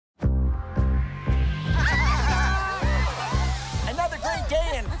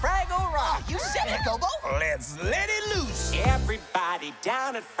Kobo. Let's let it loose. Everybody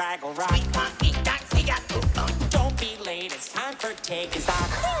down at Fraggle Rock. Don't be late, it's time for taking stock.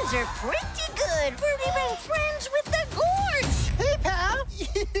 Things are pretty good. We're even friends with the gourds. Hey, pal.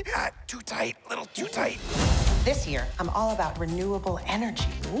 Too tight, little too tight. This year, I'm all about renewable energy.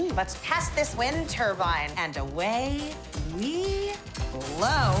 Ooh. Let's test this wind turbine, and away we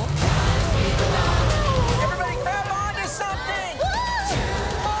blow. Everybody grab onto something!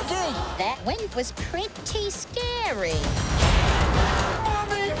 Okay. That wind was pretty scary.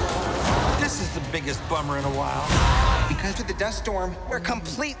 This is the biggest bummer in a while. Because of the dust storm, we're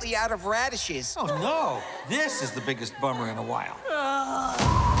completely out of radishes. Oh, no. This is the biggest bummer in a while.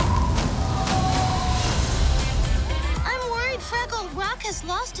 I'm worried Fraggle Rock has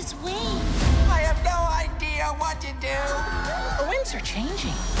lost its way. I have no idea what to do. The winds are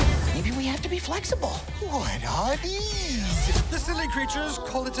changing. Maybe we have to be flexible. What are these? The silly creatures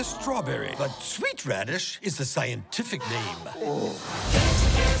call it a strawberry, but sweet radish is the scientific name.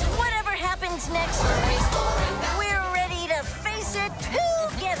 Whatever happens next, we're ready to face it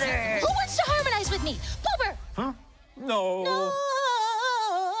together. Who wants to harmonize with me? Pooper! Huh? No. No.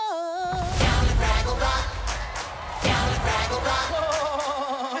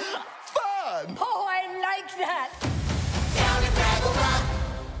 Fun! Oh, I like that.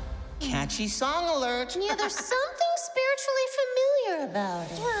 Catchy song alert. Yeah, there's something spiritually familiar about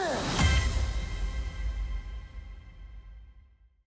it.